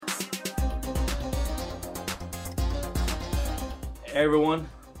Hey everyone,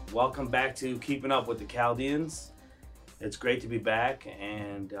 welcome back to Keeping Up with the Chaldeans. It's great to be back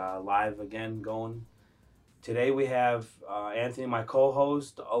and live again going. Today we have Anthony, my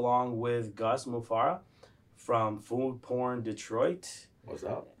co-host, along with Gus Mufara from Food Porn Detroit. What's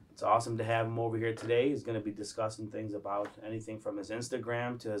up? It's awesome to have him over here today. He's going to be discussing things about anything from his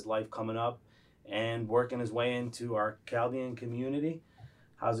Instagram to his life coming up and working his way into our Chaldean community.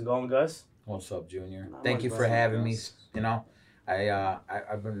 How's it going, Gus? What's up, Junior? Not Thank much, you for bro. having me. You know,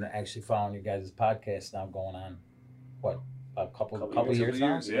 I've been actually following your guys' podcast now, going on what a couple years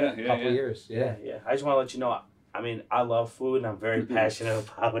now. Yeah. Years. Yeah. Yeah. I just want to let you know, I mean, I love food and I'm very passionate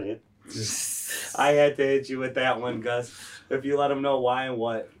about it. I had to hit you with that one, Gus. If you let them know why and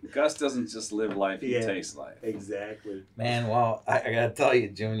what. Gus doesn't just live life; he Yeah. tastes life. Exactly. Man, well, I gotta tell you,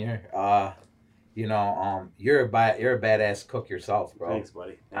 Junior. You're a badass cook yourself, bro. Thanks,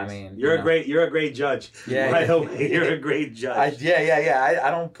 buddy. Thanks. I mean, you're you a great judge. Yeah, By yeah. the way, you're a great judge. I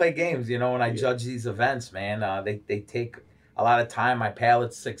don't play games. You know, when I Yeah. judge these events, man, they take a lot of time. My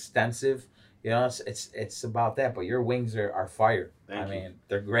palate's extensive. You know, it's about that. But your wings are fire. Thank you. mean,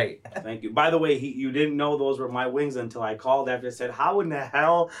 they're great. Thank you. By the way, you didn't know those were my wings until I called after and said, "How in the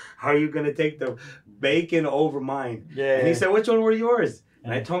hell are you gonna take the bacon over mine?" Yeah. And he said, "Which one were yours?"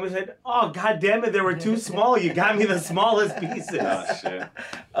 And I told him, I said, "Oh, God damn it, they were too small. You got me the smallest pieces." Oh shit!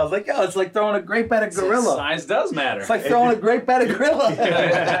 I was like, yo, it's like throwing a grape at a gorilla. Size does matter. It's like throwing a grape at a gorilla.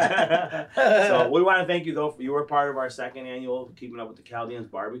 So we want to thank you, though. You were part of our second annual Keeping Up with the Chaldeans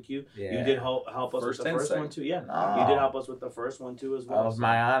barbecue. Yeah. You did help us First with the and first second. one, too. Yeah. Oh. You did help us with the first one, too, as well. That was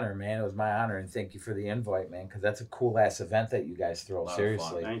my honor, man. It was my honor, and thank you for the invite, man. Because that's a cool ass event that you guys throw. A lot of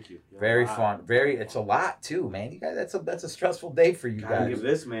Seriously, Thank you. very Wow. fun. It's a lot too, man. You guys, that's a stressful day for you Gotta guys. give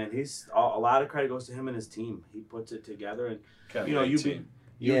this man. A lot of credit goes to him and his team. He puts it together, and Got a you know, great you team.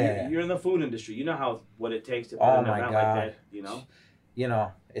 Yeah. you're in the food industry. You know what it takes to put Oh an my event God. like that. You know. You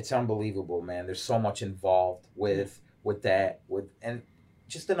know, it's unbelievable, man. There's so much involved with that, and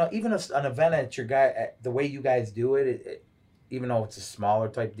just an event at your the way you guys do it, even though it's a smaller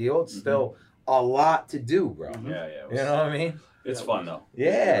type deal, it's Mhm. still a lot to do, bro. Mhm. Yeah. It You was- know what I mean? It's Yeah. fun though.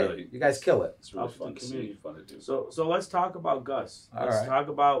 Yeah, Really, you guys kill it. It's really Up to fun the to see. community. Fun to do. So let's talk about Gus. All Let's right. talk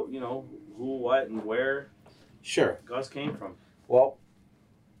about who, what, and where Sure. Gus came from. Well,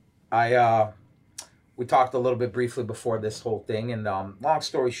 we talked a little bit briefly before this whole thing, and long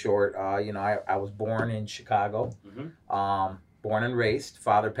story short, I was born in Chicago, Mhm. Born and raised.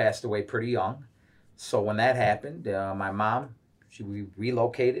 Father passed away pretty young, so when that happened, my mom we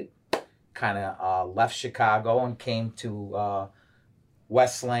relocated, kind of left Chicago and came to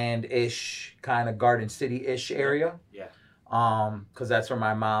Westland-ish, kind of Garden City-ish area. Yeah. Because that's where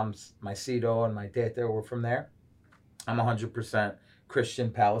my Cito and my dad were from there. I'm 100%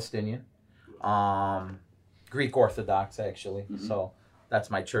 Christian Palestinian, Greek Orthodox actually. Mhm. So that's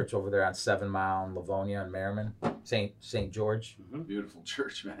my church over there on 7 Mile in Livonia and Merriman, St. George. Mhm. Beautiful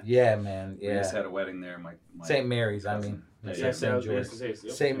church, man. Yeah, man. We Yeah. just had a wedding there. My St. Mary's. I cousin. mean, Yeah, I said yeah. Yes, I St. was George. gonna say,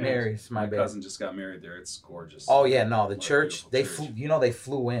 yep. St. Yeah. Mary's. My My bad. cousin just got married there. It's gorgeous. Oh yeah, no, the What a church. beautiful church. They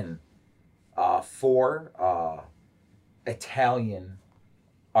flew in, 4 Italian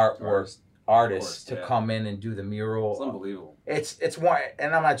artists course, to yeah. come in and do the mural. It's unbelievable. It's more,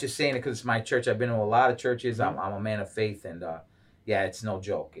 and I'm not just saying it because it's my church. I've been to a lot of churches. Mhm. I'm a man of faith, and yeah, it's no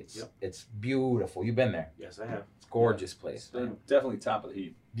joke. Yep. It's beautiful. You've been there. Yes, I have. It's a gorgeous It's place. been Man. definitely top of the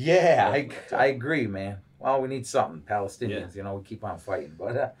heap. Yeah, Definitely. I agree, man. Well, we need something, Palestinians. We keep on fighting,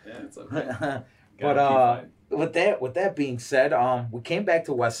 but Yeah, it's okay. but Gotta keep fighting. with that being said, we came back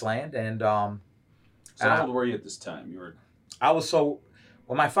to Westland, and So how old were you at this time? You were.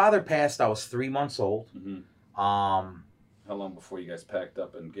 when my father passed, I was 3 months old. Mhm. Um, How long before you guys packed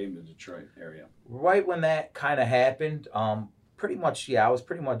up and came to Detroit area? right when that kind of happened, pretty much, I was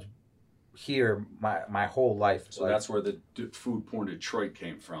pretty much here my whole life. So Like, that's where the Food Porn Detroit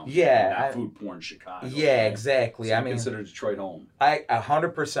came from. Yeah, not Food Porn Chicago. yeah, right? exactly. So I you mean, consider Detroit home.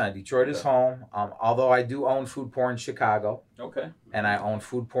 100%. Detroit is Okay. home. Although I do own Food Porn Chicago, Okay. and I own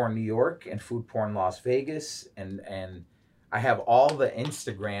Food Porn New York and Food Porn Las Vegas, and I have all the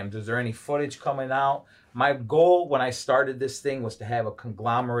Instagrams. Is there any footage coming out? My goal when I started this thing was to have a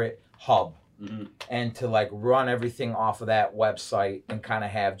conglomerate hub Mm-hmm. and to like run everything off of that website and kind of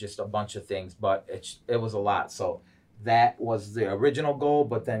have just a bunch of things, but it was a lot. So that was the original goal,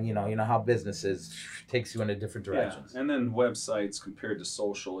 but then you know how business is, takes you in a different directions. Yeah. And then websites compared to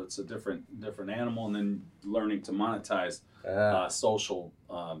social, it's a different animal. And then learning to monetize social,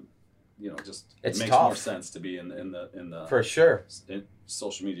 just it It's makes tough. more sense to be in the For sure,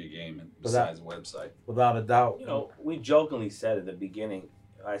 social media game and besides the website. without a doubt. We jokingly said at the beginning,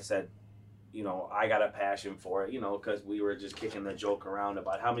 I said, you know, I got a passion for it, you know, because we were just kicking the joke around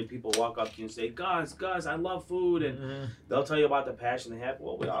about how many people walk up to you and say, Gus, I love food. And they'll tell you about the passion they have.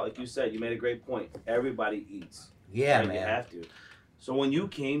 Well, like you said, you made a great point. Everybody eats. Yeah, right? man. You have to. So when you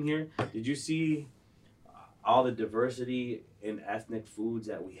came here, did you see all the diversity in ethnic foods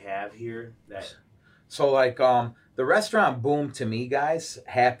that we have here? So like the restaurant boom to me, guys,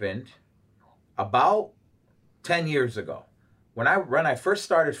 happened about 10 years ago. When I first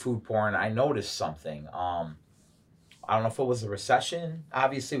started food porn, I noticed something. I don't know if it was the recession,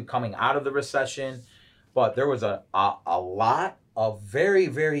 obviously coming out of the recession, but there was a lot of very,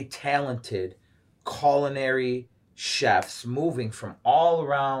 very talented culinary chefs moving from all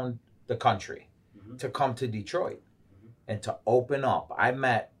around the country to come to Detroit and to open up. I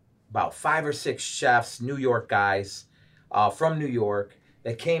met about 5 or 6 chefs, New York guys from New York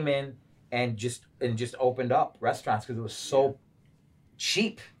that came in and just opened up restaurants because it was so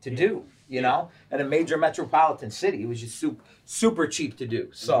cheap to do, you know, in a major metropolitan city. It was just super cheap to do.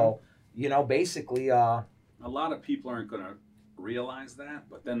 So, you know, basically, a lot of people aren't going to realize that,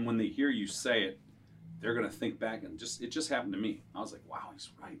 but then when they hear you say it, they're going to think back and it just happened to me. I was like, wow, he's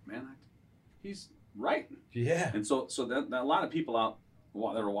right, man. He's right. Yeah. And so that a lot of people out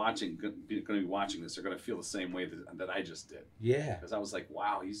that are watching, going to be watching this, are going to feel the same way that I just did. Yeah. Because I was like,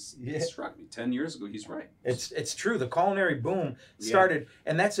 wow, he struck me 10 years ago. He's right. It's true. The culinary boom started,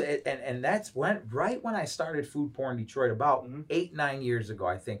 and that's right when I started Food Porn Detroit about 8-9 years ago,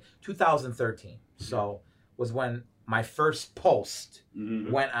 I think, 2013. So was when my first post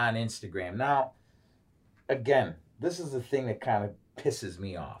went on Instagram. Now, again, this is the thing that kind of pisses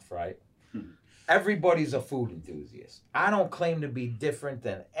me off, right? Everybody's a food enthusiast. I don't claim to be different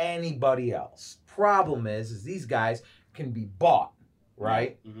than anybody else. Problem is these guys can be bought,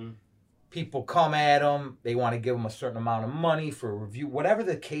 right? People come at them. They want to give them a certain amount of money for a review, whatever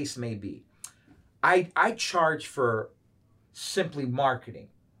the case may be. I charge for simply marketing,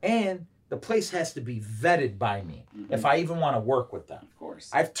 and the place has to be vetted by me if I even want to work with them. Of course.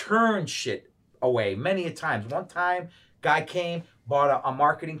 I've turned shit away many a times. One time, guy came, bought a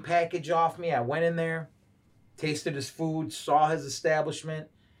marketing package off me. I went in there, tasted his food, saw his establishment,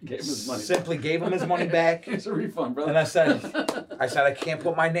 gave him his money. Simply gave him his money back. Here's a refund, brother. And I said, I can't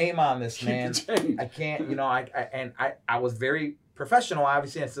put my name on this, man. I can't, you know, I was very professional,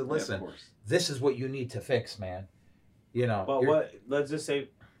 obviously. I said, listen, this is what you need to fix, man. You know. But let's just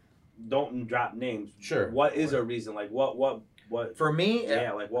say, don't drop names. Sure. What is a reason? Like what for me?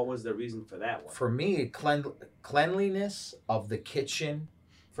 Yeah, like what was the reason for that one? For me, cleanliness of the kitchen,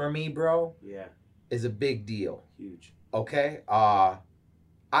 for me, bro, is a big deal. Huge. Okay? I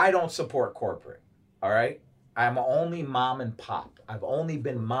don't support corporate. All right? I'm only mom and pop. I've only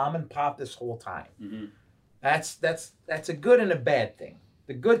been mom and pop this whole time. That's a good and a bad thing.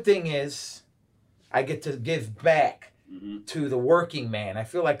 The good thing is I get to give back to the working man. I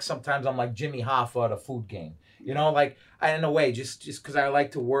feel like sometimes I'm like Jimmy Hoffa at a food game. You know, like, in a way, just because I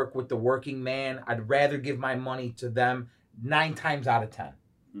like to work with the working man, I'd rather give my money to them 9 times out of 10,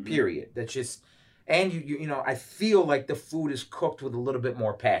 period. That's just, and you know, I feel like the food is cooked with a little bit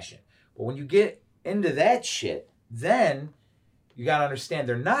more passion. But when you get into that shit, then you got to understand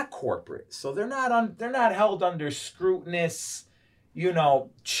they're not corporate. So they're not held under scrutinous, you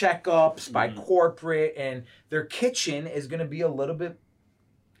know, checkups by corporate, and their kitchen is going to be a little bit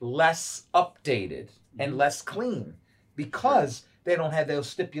less updated and less clean because they don't have those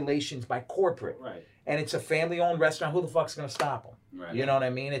stipulations by corporate. Right. And it's a family-owned restaurant. Who the fuck's going to stop them? Right. You know what I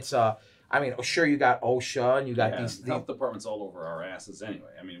mean? It's sure, you got OSHA and you got these health departments all over our asses anyway.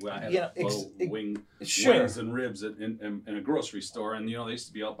 I mean, I have wings and ribs in a grocery store, and you know they used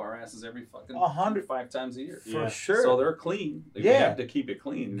to be up our asses every fucking 105 times a year for sure. So they're clean. You have to keep it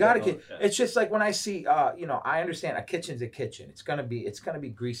clean. It's just like when I see, you know, I understand a kitchen's a kitchen. It's gonna be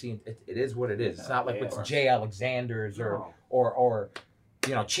greasy. It is what it is. It's not like it's J. Alexander's or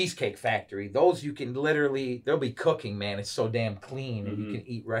you know, Cheesecake Factory. Those you can literally, they'll be cooking, man. It's so damn clean, and you can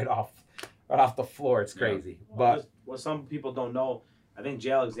eat right off the floor. It's crazy. But what some people don't know, I think J.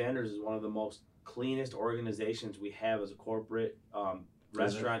 Alexander's is one of the most cleanest organizations we have as a corporate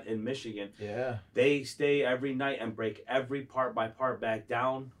restaurant in Michigan. Yeah. They stay every night and break every part by part back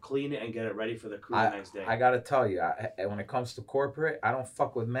down, clean it, and get it ready for the crew the next day. I got to tell you, when it comes to corporate, I don't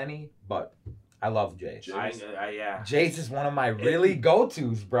fuck with many, but I love Jay's. Jay's is one of my really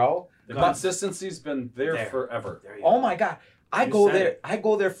go-tos, bro. The consistency's been there forever. Oh my God. I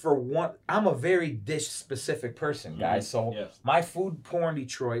go there for one. I'm a very dish specific person, guys. So my Food Porn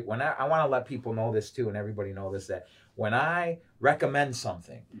Detroit, when I want to let people know this too, and everybody know this, that when I recommend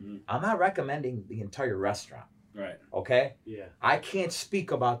something, I'm not recommending the entire restaurant. Right. Okay? Yeah. I can't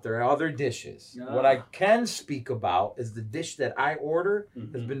speak about their other dishes. Ah. What I can speak about is the dish that I order has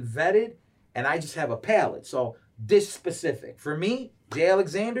Mhm. been vetted, and I just have a palate. So dish specific. For me, J.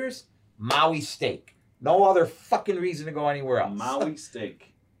 Alexander's, Maui steak. No other fucking reason to go anywhere else. Maui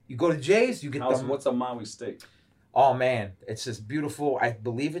steak. You go to Jay's, you get What's a Maui steak? Oh man, it's this beautiful. I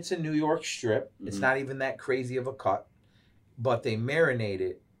believe it's a New York strip. It's Mhm. not even that crazy of a cut, but they marinate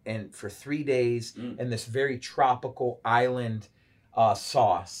it and for 3 days in this very tropical island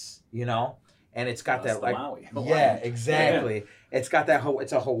sauce, you know, and it's got That's that the like Maui. yeah, exactly. It's got that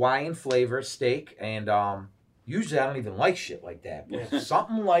it's a Hawaiian flavor steak, and usually I don't even like shit like that,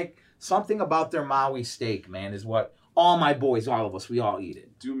 but something about their Maui steak, man, is what all my boys, all of us, we all eat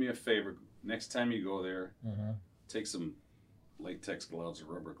it. Do me a favor. Next time you go there, Mm-hmm. take some latex gloves or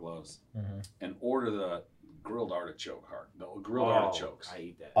rubber gloves Mm-hmm. and order the grilled artichoke heart. The grilled Oh, artichokes. I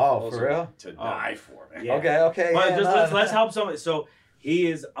eat that. Oh, Those for are real? To die for, man. Yeah. Okay. But yeah, just no, let's no. help someone. So he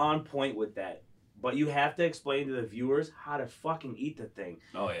is on point with that. But you have to explain to the viewers how to fucking eat the thing.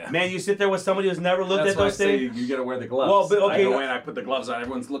 Oh yeah. Man, you sit there with somebody who's never looked That's at why I those say things. you gotta wear the gloves. Well, but okay. I go in, I put the gloves on.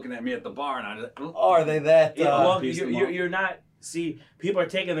 Everyone's looking at me at the bar, and I just. Oh, are they that? Yeah, well, piece them you're, off. you're not. See, people are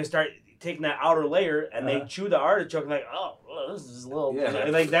they start taking that outer layer and they chew the artichoke like, oh, well, this is a little. Yeah.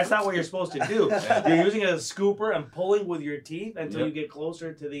 Like that's not what you're supposed to do. Yeah. You're using it as a scooper and pulling with your teeth until Yep. you get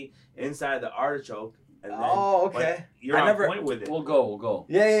closer to the inside of the artichoke. And then, Oh, but okay. You're I on never- point with it. We'll go.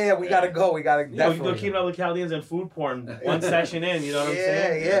 Yeah. We gotta go. We gotta You know, you definitely. go keep up with Chaldeans and food porn one session in. You know what I'm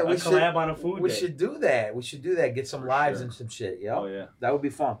saying? Yeah. A We collab should. on a food We day. should do that. We should do that. Get some For lives sure. and some shit. Oh Yo, yeah. that would be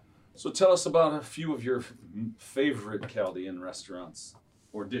fun. So tell us about a few of your favorite Chaldean restaurants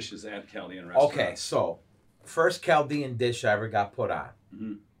or dishes at Chaldean restaurants. Okay, so first Chaldean dish I ever got put on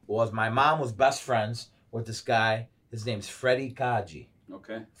Mhm. was my mom was best friends with this guy. His name's Freddie Kaji.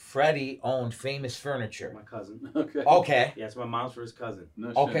 Okay. Freddie owned Famous Furniture. My cousin. Okay. Okay. Yeah, it's my mom's first cousin. No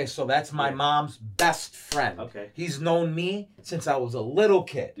shit. Okay, so that's my Yeah. mom's best friend. Okay. He's known me since I was a little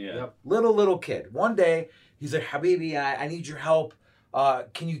kid. Yeah. Yep. Little kid. One day he's like, Habibi, I need your help.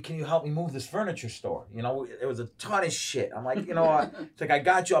 Can you help me move this furniture store? You know, it was a ton of shit. I'm like, you know what? It's like, I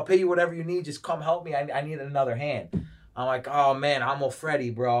got you. I'll pay you whatever you need. Just come help me. I need another hand. I'm like, oh man, I'm a Freddie,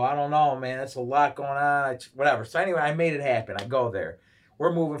 bro. I don't know, man. That's a lot going on. Whatever. So anyway, I made it happen. I go there.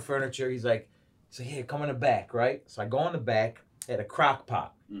 We're moving furniture. He's like, hey, come in the back, right? So I go in the back. Had a crock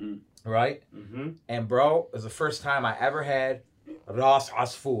pot, Mhm. right? Mm-hmm. And bro, it was the first time I ever had Ras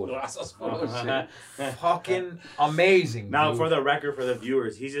food. Oh, shit. Fucking amazing. Now, dude. for the record, for the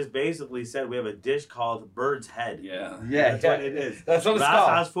viewers, he just basically said we have a dish called bird's head. Yeah. yeah, That's yeah. what it is. That's what it's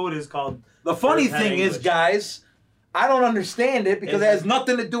called. Ras's food is called. The funny Bird's head thing is, English. guys, I don't understand it because it It's- has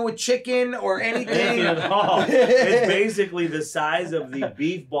nothing to do with chicken or anything. At all. It's basically the size of the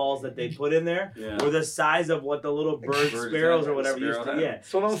beef balls that they put in there, Yeah. or the size of what the little bird Bird's sparrows head, or whatever used sparrow to. head. Yeah.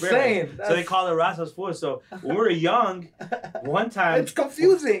 That's what I'm Sparrows. saying. So they call it Ras's food. So when we were young, one time It's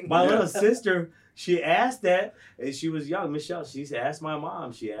confusing. my Yeah. little sister, she asked that, and she was young, Michelle. She asked my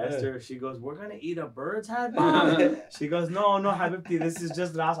mom. She asked Yeah. her. She goes, "We're gonna eat a bird's head, mom." She goes, "No, Habibti. This is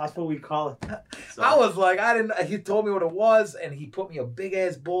just Ras's food. We call it." So, I was like, I didn't. He told me what it was, and he put me a big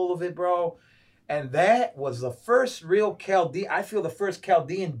ass bowl of it, bro. And that was the first real Chaldean. I feel the first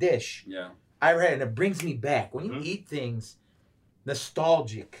Chaldean dish Yeah. I ever had, and it brings me back. When you Mhm. eat things,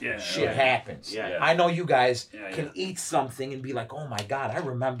 nostalgic Yeah, shit right. happens. Yeah. I know you guys Yeah, can eat something and be like, oh my God, I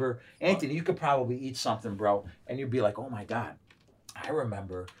remember. Anthony, you could probably eat something, bro, and you'd be like, oh my God, I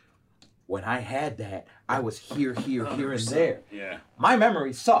remember when I had that, I was here, and there. Yeah. My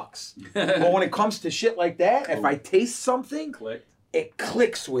memory sucks. But when it comes to shit like that, if I taste something, Clicked. it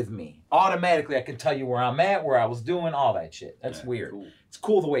clicks with me. Automatically, I can tell you where I'm at, where I was doing, all that shit. That's Yeah, weird. cool. It's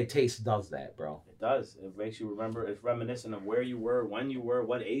cool the way taste does that, bro. it does. It makes you remember. It's reminiscent of where you were, when you were,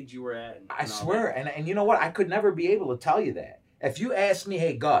 what age you were at. And I all swear. that. And you know what? I could never be able to tell you that. If you ask me,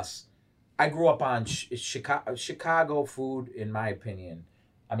 hey, Gus, I grew up on Chicago food, in my opinion.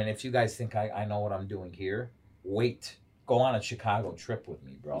 I mean, if you guys think I know what I'm doing here, wait. Go on a Chicago trip with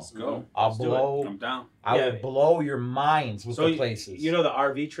me, bro. Let's go. I'll Let's do it. blow. I'm down. I Yeah. will blow your minds with So the places. you know the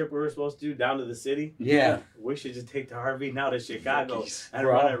RV trip we were supposed to do down to the city. Yeah, We should just take the RV now to Chicago Jeez. and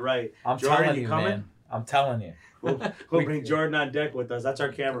Bro. run it right. I'm Jordan, telling you you, coming? man. I'm telling you. We'll bring Jordan on deck with us. That's our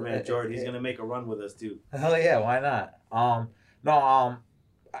cameraman, Jordan. He's gonna make a run with us too. Hell yeah, why not?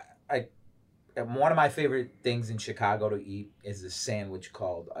 One of my favorite things in Chicago to eat is this sandwich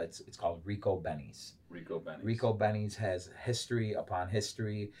called it's called Rico Benny's. Rico Benny. Rico Benny's has history upon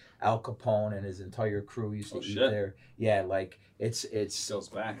history. Al Capone and his entire crew used to Oh, eat shit. there. Yeah, like it's Goes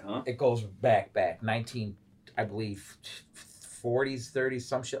back, huh? it goes back 19, I believe, 40s, 30s,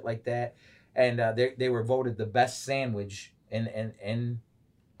 some shit like that. and they were voted the best sandwich in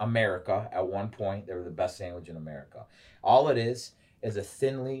America at one point. They were the best sandwich in America. All it is a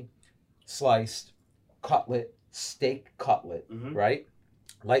thinly sliced cutlet, steak cutlet, right?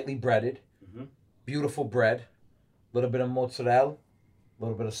 Lightly breaded, beautiful bread, a little bit of mozzarella, a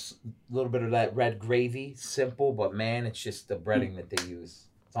little bit of that red gravy. Simple, but man, it's just the breading that they use.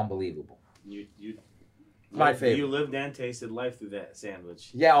 It's unbelievable. My favorite. You lived and tasted life through that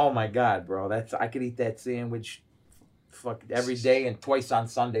sandwich. Yeah. Oh my God, bro. I could eat that sandwich, every day and twice on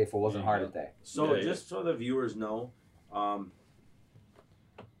Sunday if it wasn't heart attack. So just so the viewers know,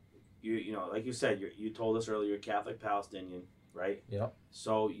 you know, like you said, you told us earlier, you're Catholic Palestinian, right? Yep.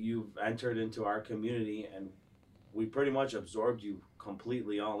 So you've entered into our community, and we pretty much absorbed you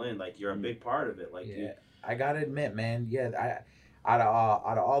completely all in. Like you're a big part of it. Like yeah, I gotta admit, man. Yeah, out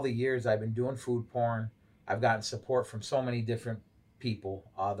of all the years I've been doing food porn, I've gotten support from so many different people.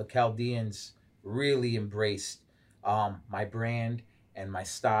 The Chaldeans really embraced my brand and my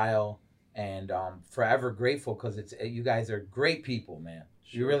style, and forever grateful because you guys are great people, man.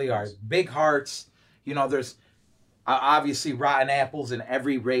 You really are. Big hearts. You know, there's obviously rotten apples in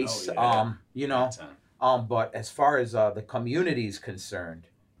every race. You know, but as far as the community is concerned,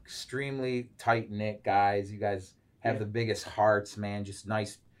 extremely tight knit guys. You guys have the biggest hearts, man. Just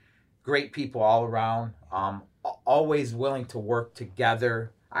nice, great people all around. Always willing to work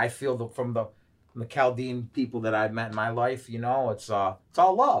together. I feel from the Chaldean people that I've met in my life, you know, it's all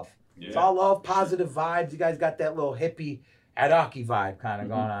love. Yeah. It's all love, positive vibes. You guys got that little hippie Adaki vibe kind of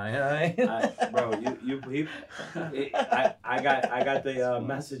going on. You know what I mean? I got the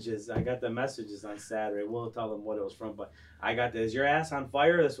messages. I got the messages on Saturday. We'll tell them what it was from, but I got this. Is your ass on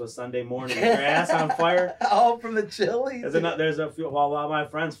fire? This was Sunday morning. Is your ass on fire? Oh, from the chili. There's a few. Well, a lot of my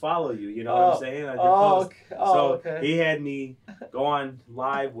friends follow you. You know what I'm saying? Okay. He had me go on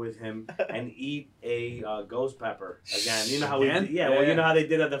live with him and eat a ghost pepper again. You know how well, you know how they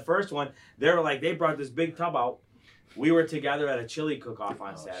did at the first one. They were like, they brought this big tub out. We were together at a chili cook-off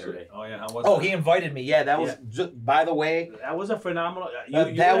on Saturday. Shit. Oh yeah, how was that? He invited me. Yeah, that was. By the way, that was a phenomenal. You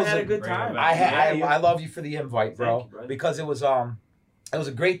had a good time. I love you for the invite, bro. You, because it was a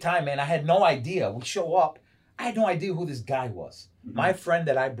great time, man. I had no idea. We show up. I had no idea who this guy was. My friend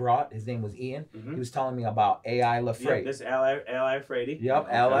that I brought, his name was Ian. He was telling me about A.I. Lafrate. Yep, this Al Frady. Yep,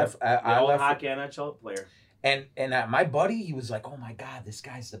 Al hockey NHL player. And my buddy, he was like, "Oh my God, this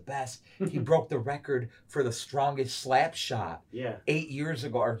guy's the best." He broke the record for the strongest slap shot. 8 years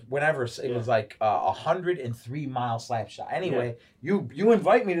ago or whatever. It was like 103-mile slap shot. Anyway, you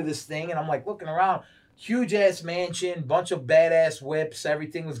invite me to this thing, and I'm like looking around, huge ass mansion, bunch of badass whips,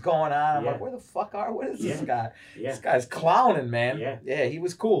 everything was going on. I'm like, where the fuck what is this guy? This guy's clowning, man. Yeah, he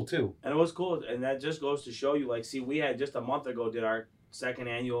was cool too. And it was cool, and that just goes to show you, like, see, we had just a month ago did our second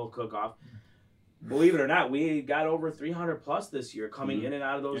annual cook-off. Believe it or not, we got over 300 plus this year coming in and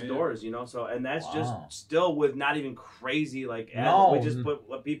out of those doors, you know. So, and that's just still with not even crazy we just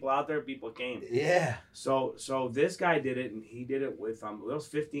put people out there, people came. Yeah. So this guy did it, and he did it with those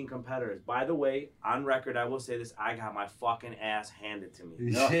 15 competitors. By the way, on record, I will say this: I got my fucking ass handed to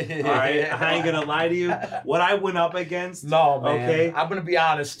me. All right, I ain't gonna lie to you. What I went up against. No, man. Okay, I'm gonna be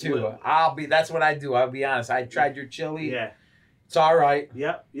honest too. That's what I do. I'll be honest. I tried your chili. Yeah. It's all right.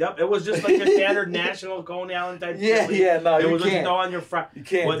 Yep. It was just like a standard national Coney Island type chili. No, it you was can't. Just on your front. You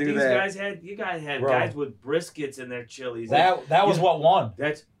can't what do these that. guys had, you guys had guys with briskets in their chilies. That was what won.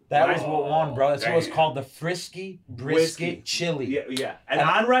 That was what won, bro. That's what it's called, the Frisky Brisket Chili. Yeah. And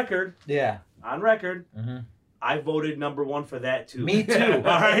on record. Yeah. On record. I voted number 1 for that too. Me too. All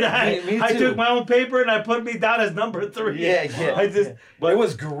right, I took my own paper and I put me down as number 3. Yeah. But it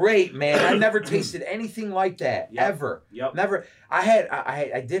was great, man. I never tasted anything like that ever. Never.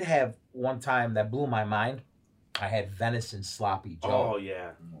 I did have one time that blew my mind. I had venison sloppy Joe. Oh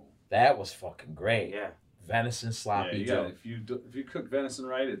yeah. That was fucking great. Yeah. Venison sloppy Joe. If you cook venison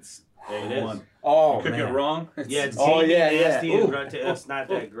right, it's one. Oh, you cook it wrong. It's nasty. It's not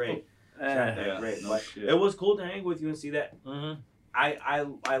that great. Not that great, but it was cool to hang with you and see that.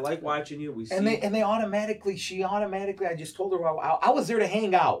 I like watching you. She automatically. I just told her I was there to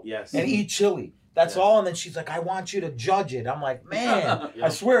hang out. Yes. And eat chili. That's all. And then she's like, "I want you to judge it." I'm like, "Man, I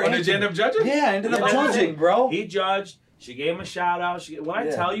swear." Did you end up judging? Yeah, I ended up judging, bro. He judged. She gave him a shout out. When I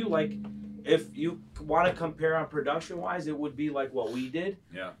tell you, like, if you want to compare on production wise, it would be like what we did.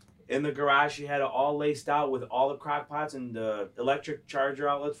 Yeah. In the garage, she had it all laced out with all the crock pots and the electric charger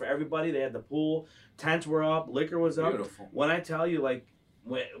outlets for everybody. They had the pool, tents were up, liquor was up. Beautiful. When I tell you, like,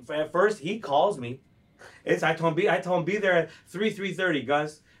 at first he calls me, I told him be there at 3:30,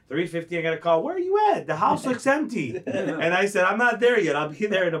 Gus. 3:50, I got a call. Where are you at? The house looks empty. And I said, I'm not there yet. I'll be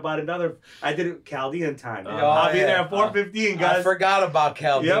there in about another. I did it Chaldean time. I'll be there at 4:15, guys. I forgot about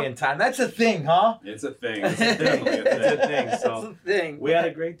Chaldean time. That's a thing, huh? It's a thing. It's a thing. So it's a thing. we had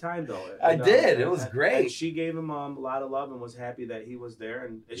a great time though. I did. It was great. And she gave him a lot of love and was happy that he was there.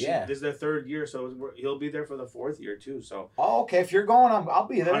 And this is their 3rd year, so he'll be there for the 4th year too. So. Oh, okay. If you're going, I'll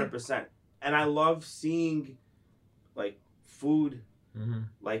be there. 100%. And I love seeing, like, food,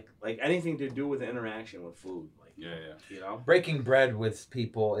 like anything to do with the interaction with food. Like, you know, breaking bread with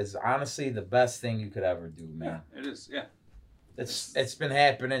people is honestly the best thing you could ever do, man. Yeah, it is. Yeah, it's been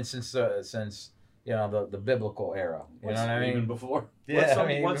happening since you know the biblical era. You know what I mean? Even before. What's some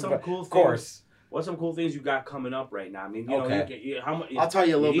cool things? Of course. What's some cool things you got coming up right now? I mean, you know, how much? I'll tell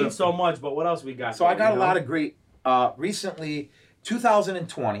you a little bit. Eat so much, but what else we got? So I got a lot of great. Recently,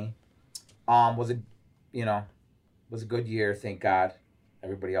 2020, was a good year. Thank God.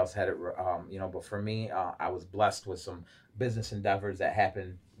 Everybody else had it, you know. But for me, I was blessed with some business endeavors that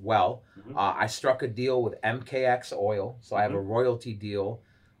happened well. I struck a deal with MKX Oil, so I have a royalty deal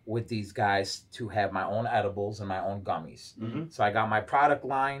with these guys to have my own edibles and my own gummies. So I got my product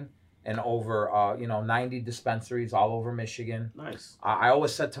line in over 90 dispensaries all over Michigan. Nice. I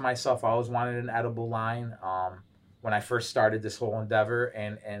always said to myself, I always wanted an edible line when I first started this whole endeavor,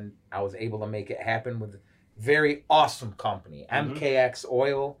 and I was able to make it happen with a very awesome company, MKX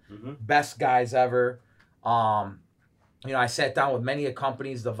Oil, best guys ever. You know, I sat down with many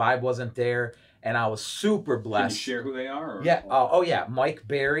companies, the vibe wasn't there, and I was super blessed. Can you share who they are? Or? Yeah. Oh yeah, Mike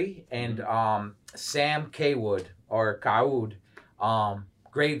Berry and Sam Kaywood or Kaoud.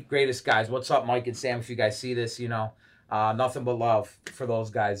 Greatest guys. What's up, Mike and Sam? If you guys see this, you know, nothing but love for those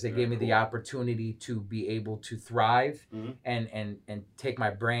guys. They gave me the opportunity to be able to thrive and take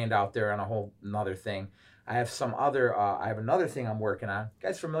my brand out there on a whole another thing. I have some other. I have another thing I'm working on. You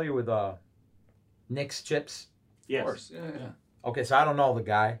guys familiar with Nick's Chips? Yes. Of course. Yeah. Okay, so I don't know the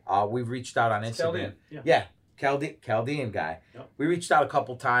guy. We've reached out on Instagram. Chaldean guy. Yep. We reached out a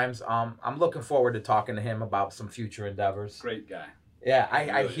couple times. I'm looking forward to talking to him about some future endeavors. Great guy. Yeah,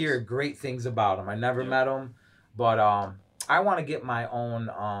 I hear great things about him. I never met him, but I want to get my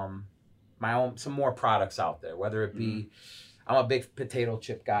own some more products out there. Whether it be, I'm a big potato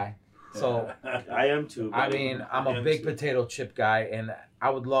chip guy, so I am too. I mean, I'm a big potato chip guy, and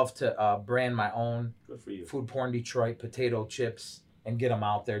I would love to brand my own Food Porn Detroit potato chips and get them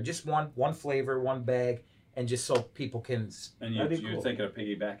out there. Just one flavor, one bag. And just so people can. And you're thinking of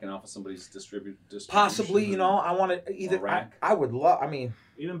piggybacking off of somebody's distribution? Possibly, you know, I want to either. I would love. I mean,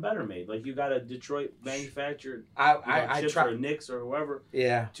 even better made. Like you got a Detroit manufactured. I chips try or Nick's or whoever.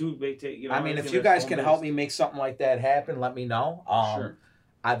 Yeah. Two big. You know. I mean, if you guys can help me make something like that happen, let me know. Sure.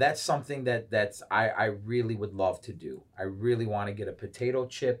 That's something that's I really would love to do. I really want to get a potato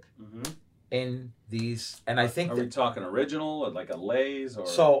chip in these, and I think. Are we talking original or like a Lay's or?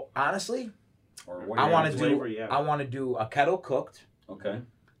 So honestly. Or what I want to do a kettle cooked. Okay.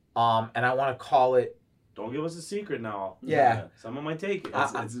 And I want to call it. Don't give us a secret now. Yeah. Someone might take it.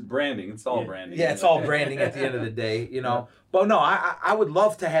 It's branding. It's all branding. Yeah, it's all branding at the end of the day, you know. But no, I would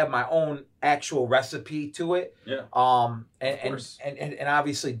love to have my own actual recipe to it. Yeah. And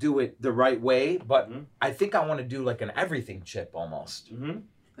obviously do it the right way. But I think I want to do like an everything chip almost.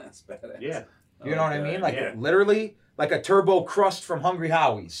 That's badass. Yeah. You know what I mean? Like literally. Like a turbo crust from Hungry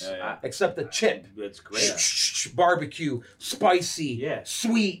Howie's, except a chip. It's great. Barbecue, spicy,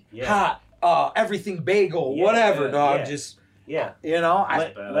 sweet, hot, everything bagel, whatever, dog. Just you know.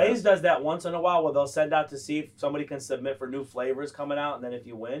 Lay's does that once in a while where they'll send out to see if somebody can submit for new flavors coming out, and then if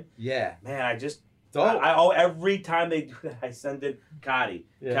you win, man, every time they do that, I send in Cotty.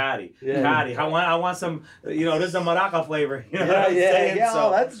 I want some, you know, this is a maraca flavor. You know what I'm saying? So,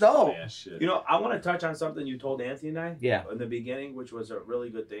 that's dope. You know, I want to touch on something you told Anthony and I in the beginning, which was a really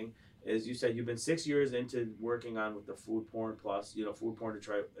good thing, is you said you've been 6 years into working on with the Food Porn Plus, you know, Food Porn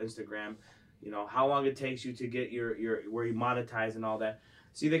Detroit, Instagram, you know, how long it takes you to get your where you monetize and all that.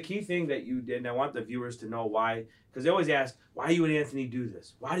 See, the key thing that you did, and I want the viewers to know why, because they always ask, why do you and Anthony do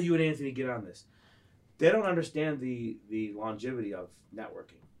this? Why do you and Anthony get on this? They don't understand the longevity of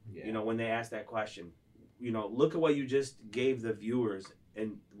networking. You know, when they ask that question, you know, look at what you just gave the viewers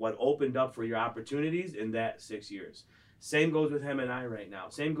and what opened up for your opportunities in that 6 years. Same goes with him and I right now.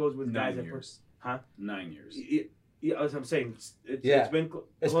 Same goes with 9 guys that years. 9 years. Yeah, as I'm saying, it's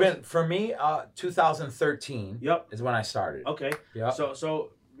been for me. 2013. Yep, is when I started. Okay. Yeah. So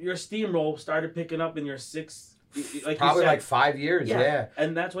your steamroll started picking up in your like probably like 5 years. Yeah.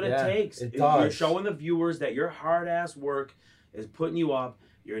 And that's what it takes. It does. You're showing the viewers that your hard ass work is putting you up.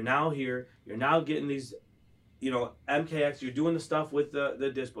 You're now here. You're now getting these MKX, you're doing the stuff with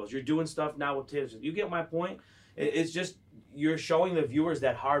the dispos. You're doing stuff now with tips. You get my point? It's just you're showing the viewers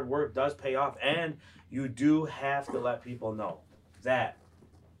that hard work does pay off, and you do have to let people know that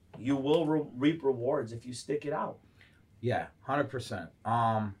you will reap rewards if you stick it out. Yeah, 100%.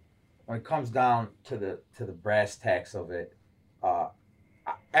 When it comes down to the brass tacks of it,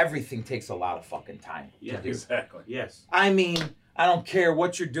 everything takes a lot of fucking time. Yeah, to do. Exactly. Yes. I mean, I don't care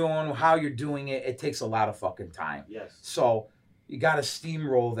what you're doing, how you're doing it. It takes a lot of fucking time. Yes. So you got to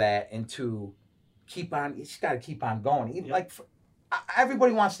steamroll that into keep on. You just got to keep on going. Yep. Like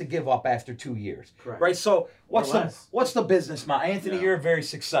everybody wants to give up after 2 years, Correct. right? So what's less. the business model? Anthony, Yeah. you're a very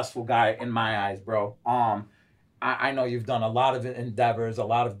successful guy in my eyes, bro. I know you've done a lot of endeavors, a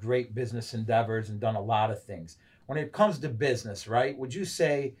lot of great business endeavors, and done a lot of things. When it comes to business, right? Would you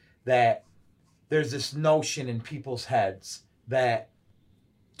say that there's this notion in people's heads that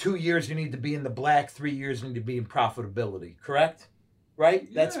 2 years you need to be in the black, 3 years you need to be in profitability, correct?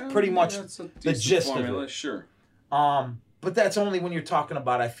 Right? That's pretty much that's a the decent gist formula, of it. Sure. But that's only when you're talking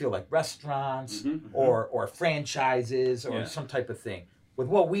about, I feel like restaurants Mhm. or franchises or Yeah. some type of thing. With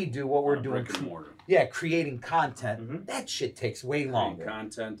what we do, what we're doing, brick and mortar. yeah, creating content, Mhm. that shit takes way Creating longer.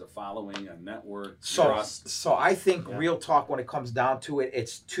 content, a following, a network, So, trust. so I think Yeah. real talk, when it comes down to it,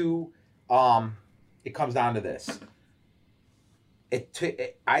 it's two. It comes down to this.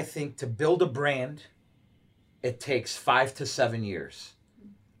 I think to build a brand, it takes 5 to 7 years.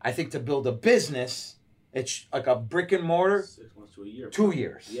 I think to build a business, it's like a brick and mortar, 6 months to a year. 2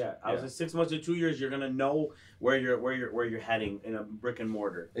 years. Yeah, I was Yeah. at 6 months to 2 years. You're gonna know where you're heading in a brick and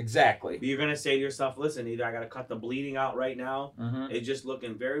mortar. Exactly. You're gonna say to yourself, "Listen, either I gotta cut the bleeding out right now. Mm-hmm. It's just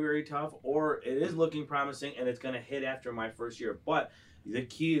looking very, very tough, or it is looking promising and it's gonna hit after my first year." But the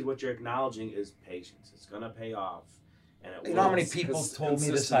key is what you're acknowledging is patience. It's gonna pay off, and it You know how will. many people told me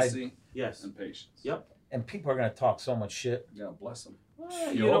this idea? Consistency Yes. and patience. Yep. And people are gonna talk so much shit. God bless them.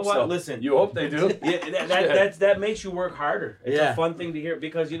 Well, you know what? So. Listen. You hope they do. Yeah, that makes you work harder. It's Yeah. a fun thing to hear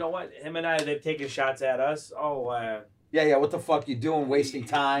because you know what? Him and I, they've taken shots at us. Oh, Yeah, what the fuck you doing? Wasting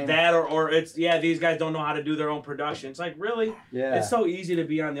time. that or it's these guys don't know how to do their own production. It's like really, Yeah. it's so easy to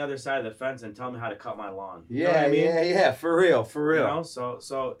be on the other side of the fence and tell me how to cut my lawn. You know Yeah, what I mean? yeah, for real. You know,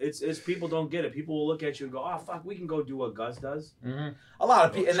 so it's people don't get it. People will look at you and go, "Oh fuck, we can go do what Gus does." Mm-hmm. A lot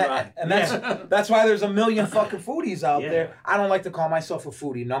of people, Try. and that's why there's a million fucking foodies out Yeah. there. I don't like to call myself a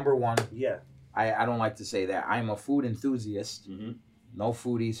foodie. Number one, Yeah, I don't like to say that. I'm a food enthusiast. Mm-hmm. No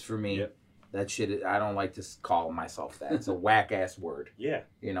foodies for me. Yep. That shit, I don't like to call myself that. It's a whack ass word. yeah.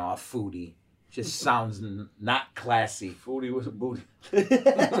 You know, a foodie just sounds not classy. Foodie with a booty.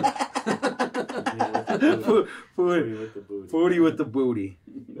 Foodie with the booty. Foodie with the booty.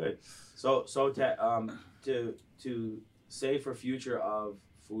 Good. So to say for future of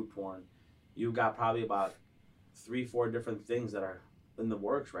food porn, you've got probably about 3-4 different things that are in the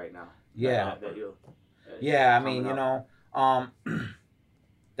works right now. Yeah. That you'll, Yeah, I mean, coming you up. know,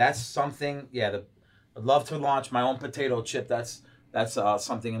 that's something. Yeah, I'd love to launch my own potato chip. That's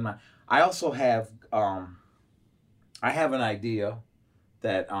something in my. I also have I have an idea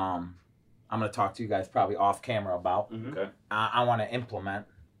that I'm gonna talk to you guys probably off camera about. Mhm. Okay. I want to implement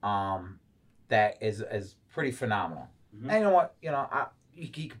that is pretty phenomenal. Mhm. And you know what? You know, you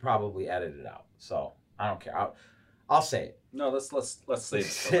could probably edit it out, so I don't care. I'll say it. No, let's save it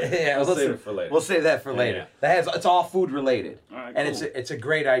for later. Yeah, let's let's save say- it for later. We'll save that for Yeah, later. yeah. It's all food related. All right, And cool. it's a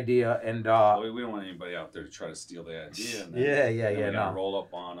great idea, and we don't want anybody out there to try to steal the idea. And then, yeah, then we gotta no, roll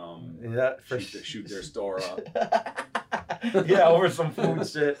up on them. yeah, for Shoot their store up. yeah, over some food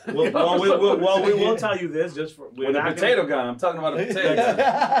shit. we will tell you this just for With a potato gun. I'm talking about a potato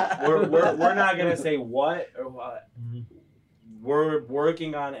gun. We're not gonna say what or what. Mhm. We're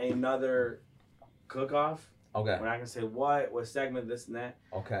working on another cook-off. Okay, We're not gonna say what segment, this and that.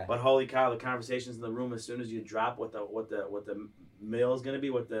 okay. But holy cow, the conversations in the room as soon as you drop what the meal is gonna be,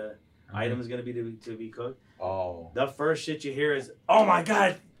 what the item is gonna be to be cooked. Oh, The first shit you hear is, "Oh my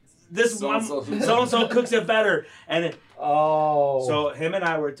god, this one So so and so cooks it better." And it, oh. so him and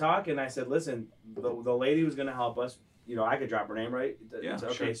I were talking. I said, "Listen, the lady who's gonna help us, you know, I could drop her name, right?" Yeah,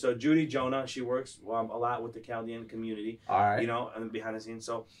 Okay. sure. So Judy Jonah, she works a lot with the Chaldean community, all right. you know, and behind the scenes.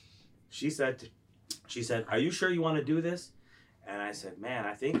 So she said, "Are you sure you want to do this?" And I said, "Man,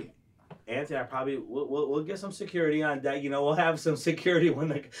 I think Anthony, I probably we'll get some security on that. You know, we'll have some security when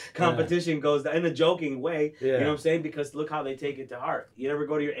the competition goes down in a joking way. Yeah. You know what I'm saying? Because look how they take it to heart. You ever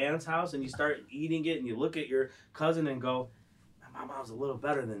go to your aunt's house and you start eating it and you look at your cousin and go, my mom's a little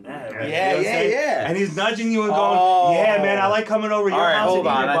better than that. Right? Yeah, You know what I'm yeah, saying? yeah. And he's nudging you and going, Oh. "Yeah, man, I like coming over to your All right, house hold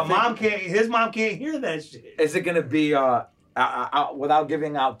and eating on. it, I but think- mom can't. His mom can't hear that shit." Is it gonna be without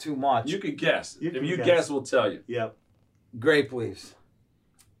giving out too much. You can guess. You If can you guess. guess, we'll tell you. Yep. Grape leaves.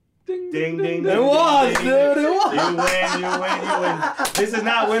 Ding, Ding, ding, ding. It was, ding, dude. ding. It was. You win. This is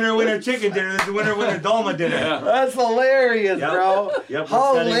not winner chicken dinner. This is winner Dolma dinner. Yeah. That's hilarious, Yep. bro. Yep, we're setting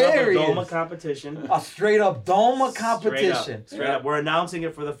up a Hilarious. Dolma competition. A straight up Dolma competition. Straight Yeah. up. We're announcing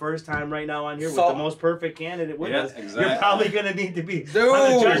it for the first time right now on here So- with the most perfect candidate with Yeah, us. exactly. You're probably going to need to be Dude,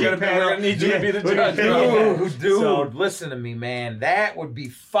 on the we're judging gonna be- panel. we're gonna need you to be the we're gonna- judge, Dude, So- listen to me, man. That would be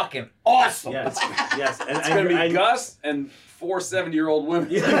fucking awesome. Yes, yes. And, It's going to be and- Gus and 4 7-year-old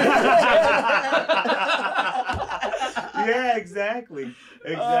women. Yeah, exactly.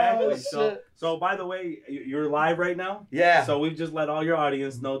 Exactly. Oh, so, shit. so by the way, you're live right now. Yeah. So we've just let all your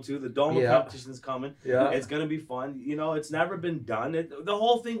audience know too. The Dolma Yeah. competition is coming. Yeah. It's gonna be fun. You know, it's never been done. The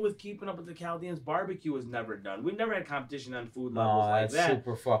whole thing with keeping up with the Chaldeans barbecue was never done. We've never had competition on food levels No, like that's that.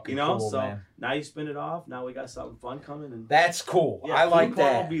 super fucking You know, cool, so man. now you spin it off. Now we got something fun coming, and That's cool. yeah, I like food porn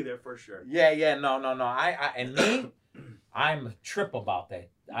that. will be there for sure. Yeah, no. And me, I'm a trip about that.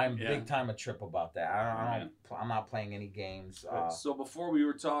 I'm Yeah. big time a trip about that. I'm not playing any games. So before we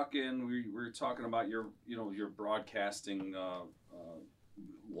were talking, we were talking about your broadcasting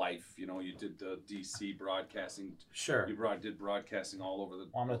life. You know, you did the DC broadcasting. Sure. You did broadcasting all over the.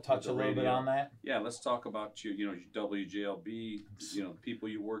 Want me to touch a little bit on that? Yeah, let's talk about you. You know, WJLB. You know, the people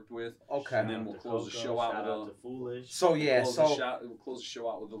you worked with. Okay. And then we'll close the show out Shout with out a. to Foolish. So yeah, We'll close the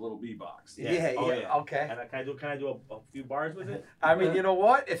show out with a little B box. Yeah, Oh, okay. And can I do a few bars with it? I mean, you know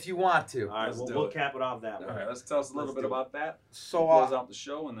what? If you want to. All right, Let's do we'll it. cap it off that All way. right, let's tell us a little Let's bit do it. about that. So Close out the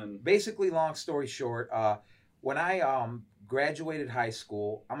show and then. basically, long story short, when I graduated high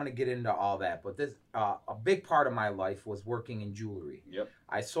school, I'm gonna get into all that, but this a big part of my life was working in jewelry. Yep.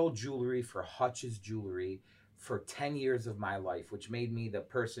 I sold jewelry for Hutch's Jewelry for 10 years of my life, which made me the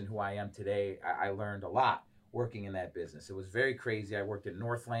person who I am today. I learned a lot working in that business. It was very crazy. I worked at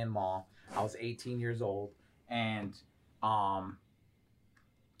Northland Mall. I was 18 years old, and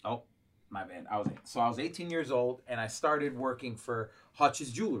oh, my bad. I was 18 years old, and I started working for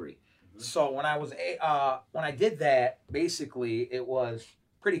Hutch's Jewelry. So when I did that, basically it was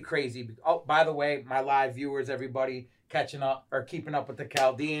pretty crazy. Oh, by the way, my live viewers, everybody catching up or keeping up with the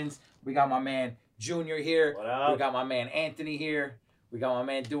Chaldeans. We got my man Junior here. What up? We got my man Anthony here. We got my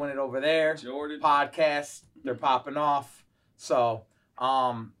man doing it over there. Jordan. Podcasts, they're popping off. So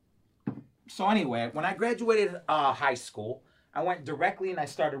anyway, when I graduated high school, I went directly and I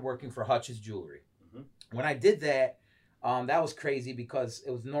started working for Hutch's Jewelry. Mhm. When I did that, that was crazy because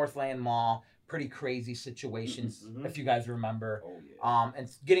it was Northland Mall, pretty crazy situations, Mhm. if you guys remember. Oh yeah. And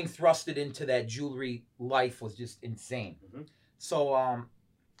getting thrusted into that jewelry life was just insane. Mhm. So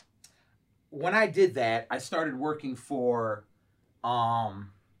when I did that, I started working for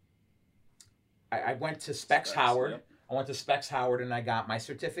I went to Specs Howard. Yep. I went to Specs Howard and I got my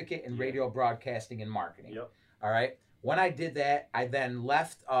certificate in Yeah. radio broadcasting and marketing. Yep. All right. When I did that, I then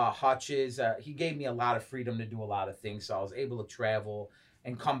left Hutch's. He gave me a lot of freedom to do a lot of things, so I was able to travel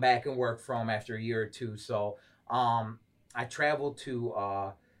and come back and work for him after a year or two. So I traveled to.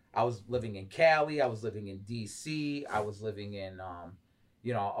 I was living in Cali. I was living in DC. I was living in a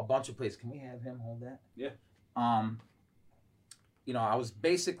bunch of places. Can we have him hold that? Yeah. I was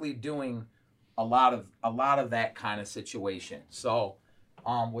basically doing a lot of that kind of situation. So,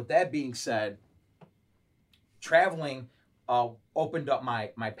 with that being said, traveling opened up my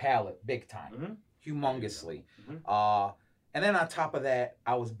palate big time, Mhm. humongously. Mhm. And then on top of that,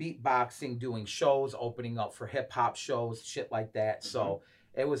 I was beatboxing, doing shows, opening up for hip hop shows, shit like that. So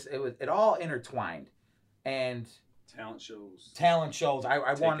it all intertwined, and Talent shows. talent shows. I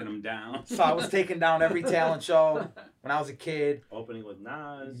Taking won. them down. So I was taking down every talent show when I was a kid. Opening with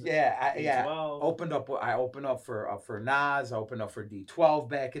Nas. Yeah, I D12. opened up. I opened up for Nas. I opened up for D12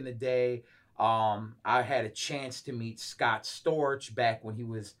 back in the day. I had a chance to meet Scott Storch back when he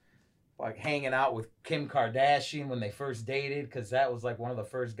was like hanging out with Kim Kardashian when they first dated, because that was like one of the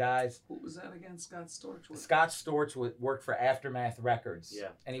first guys. Who was that again? Scott Storch? Scott Storch worked for Aftermath Records. Yeah.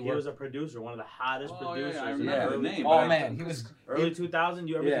 and He he was worked. a producer, one of the hottest Oh, yeah, producers. I in remember the early name. 2000s. Oh man, he was. Early 2000,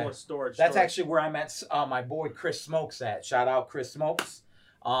 you everything Yeah. was storage. That's storage. actually where I met my boy Chris Smokes at. Shout out Chris Smokes.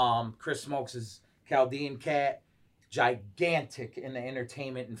 Chris Smokes is Chaldean cat, gigantic in the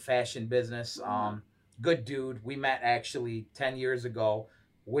entertainment and fashion business. Good dude. We met actually 10 years ago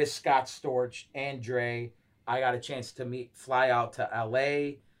with Scott Storch and Dre. I got a chance to fly out to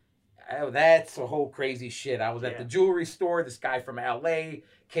LA. Oh, that's a whole crazy shit. I was at the jewelry store. This guy from LA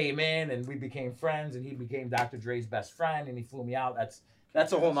came in and we became friends, and he became Dr. Dre's best friend, and he flew me out.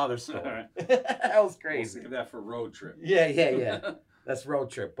 That's a whole nother story. All right. That was We'll crazy. save that for road trip. Yeah. That's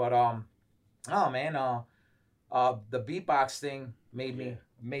road trip. But oh man, The beatbox thing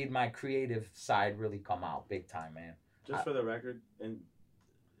made my creative side really come out big time, man. Just for the record, and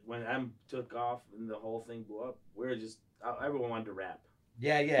when M took off and the whole thing blew up, we were just everyone wanted to rap.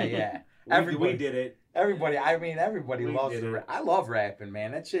 Yeah. We did it. Everybody loves did to it. rap. I love rapping,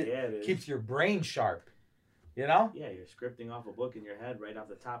 man. That shit Yeah, it is. keeps your brain sharp. You know? Yeah, you're scripting off a book in your head, right off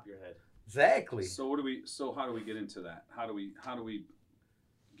the top of your head. Exactly. So how do we get into that? How do we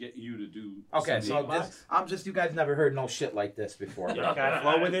get you to do? Okay, some so beatbox? you guys never heard no shit like this before. Can I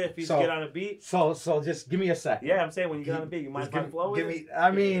flow with it if you So- get on a beat? So just give me a second. Yeah, I'm saying when you get on a beat, you mind if I flow with it?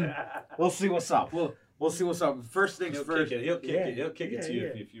 I mean, we'll see what's up. We'll see what's up. First things He'll first. kick it. Yeah, He'll kick it to you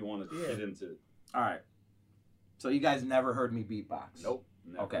yeah. if you want to Yeah. get into it. All right. So you guys never heard me beatbox? Nope.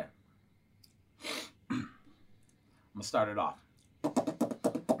 Never. Okay. I'm gonna start it off.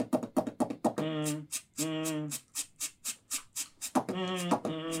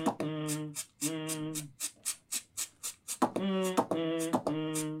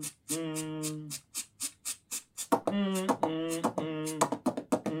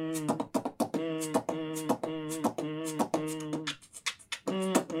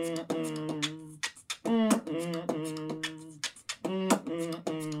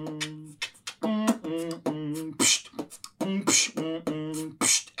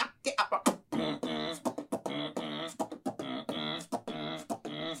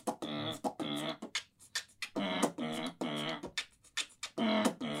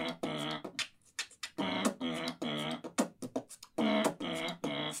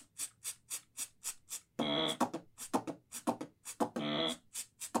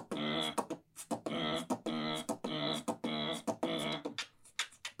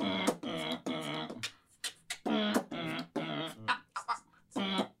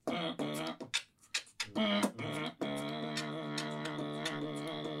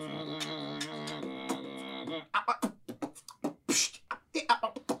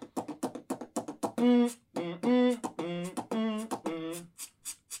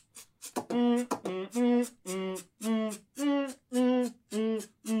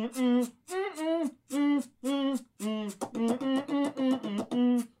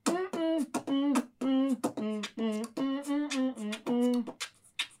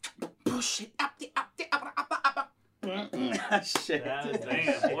 Shit.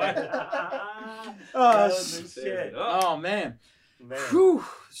 Damn, boy. Oh, shit. Oh man. Man. Whew.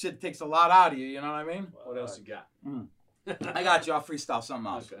 Shit takes a lot out of you, you know what I mean? What else you got? I got you. I'll freestyle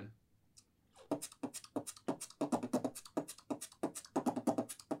something else. Okay.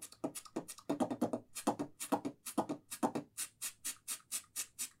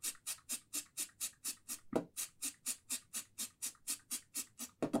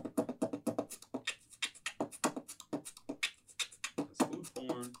 That's food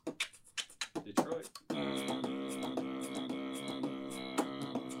porn. Detroit.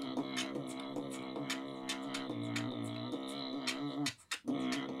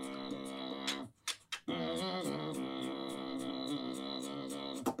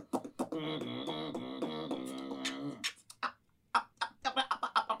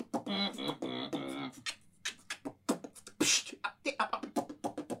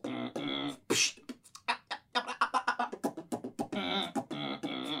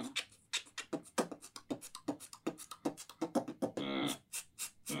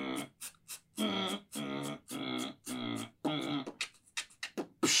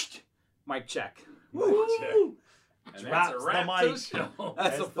 Mic check. Woo! And Drops that's a the wrap mic. to the show. That's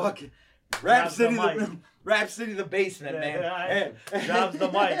That's a fucking Drops Rap the City, mic. Rap City, the basement, man. Drops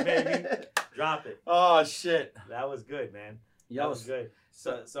the mic, baby. Drop it. Oh shit. That was good, man. Yo, That was good.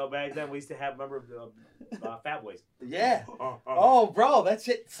 So back then we used to have, remember, Fat Boys. yeah. Oh, bro, that's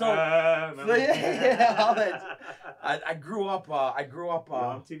it. So remember? yeah, all that. I grew up.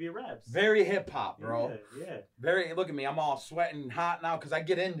 on TV raps. Very hip hop, bro. Yeah. Very. Look at me. I'm all sweating hot now because I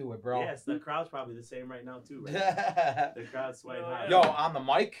get into it, bro. Yes, the crowd's probably the same right now too. Right now. The crowd's sweating hot. Yo, on the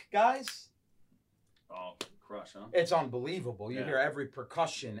mic, guys, Oh, crush, huh? it's unbelievable. You Yeah. hear every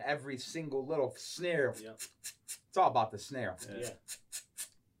percussion, every single little snare. Yep. It's all about the snare. Yeah.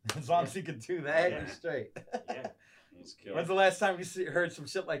 As long as you can do that, Yeah. you're straight. Yeah. He's killed. When's the last time you heard some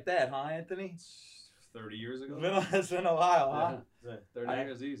shit like that, huh, Anthony? 30 years ago? It's been a while, huh? Yeah. So, 30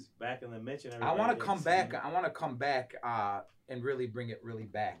 years easy. back in the Mitch and I everybody. want to did come the back. same. I want to come back and really bring it really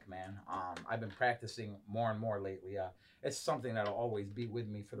back, man. I've been practicing more and more lately. It's something that'll always be with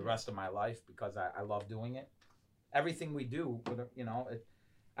me for the rest of my life because I love doing it. Everything we do,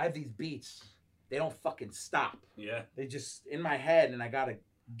 I have these beats. They don't fucking stop. Yeah. They just in my head, and I gotta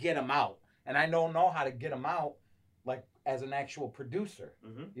get them out. And I don't know how to get them out, like as an actual producer.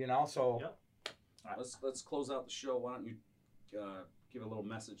 Mhm. You know, so Yep. right. Let's close out the show. Why don't you give a little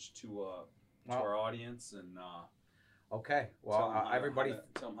message to our audience and okay. Well, everybody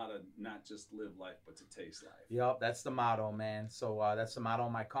tell them how to not just live life but to taste life. Yep, that's the motto, man. So that's the motto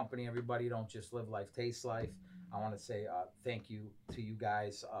of my company. Everybody, don't just live life, taste life. I want to say thank you to you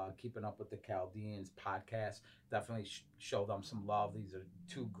guys keeping up with the Chaldeans podcast. Definitely show them some love. These are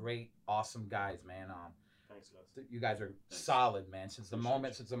two great, awesome guys, man. Thanks, guys. You guys are solid, man. Since the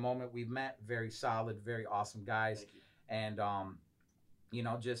moment we've met, very solid, very awesome guys. Thank you. And you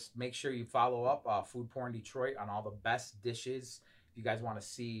know, just make sure you follow up Food Porn Detroit on all the best dishes. If you guys want to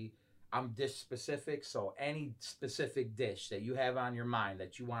see, I'm dish specific, so any specific dish that you have on your mind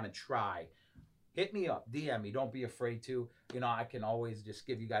that you want to try, hit me up, DM me. Don't be afraid to. You know, I can always just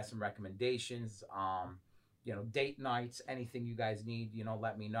give you guys some recommendations. You know, date nights, anything you guys need, you know,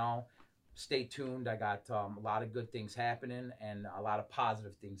 let me know. Stay tuned. I got a lot of good things happening and a lot of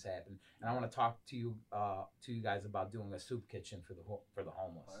positive things happening. And I want to talk to you guys about doing a soup kitchen for the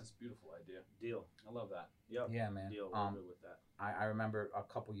homeless. Oh, that's a beautiful idea. Deal. I love that. Yep. Yeah, man. Deal. We're good with that. I remember a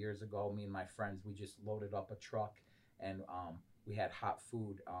couple years ago, me and my friends, we just loaded up a truck and we had hot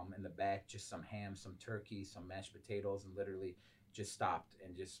food in the back, just some ham, some turkey, some mashed potatoes, and literally just stopped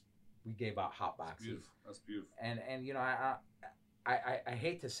and we gave out hot boxes. That's beautiful. And you know, I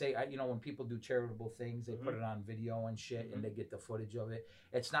hate to say, you know, when people do charitable things, they put it on video and shit, and they get the footage of it.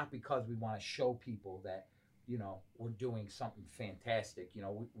 It's not because we want to show people that, you know, we're doing something fantastic. You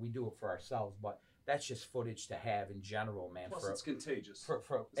know, we do it for ourselves, but that's just footage to have in general, man. Plus, it's contagious.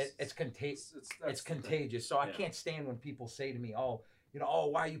 It's contagious. It's contagious. So I can't stand when people say to me, "Oh, you know, oh,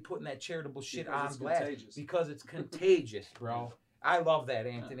 why are you putting that charitable shit on blast?" Contagious. Because it's contagious, bro. I love that,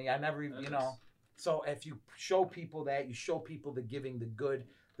 Anthony. I never, you know. So if you show people that, you show people the giving, the good,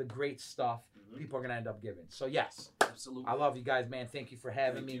 the great stuff, people are going to end up giving. So yes. Absolutely. I love you guys, man. Thank you for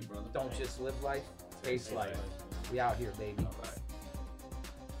having me. Thank you, brother. Don't just live life, taste life. We out here, baby. Bye.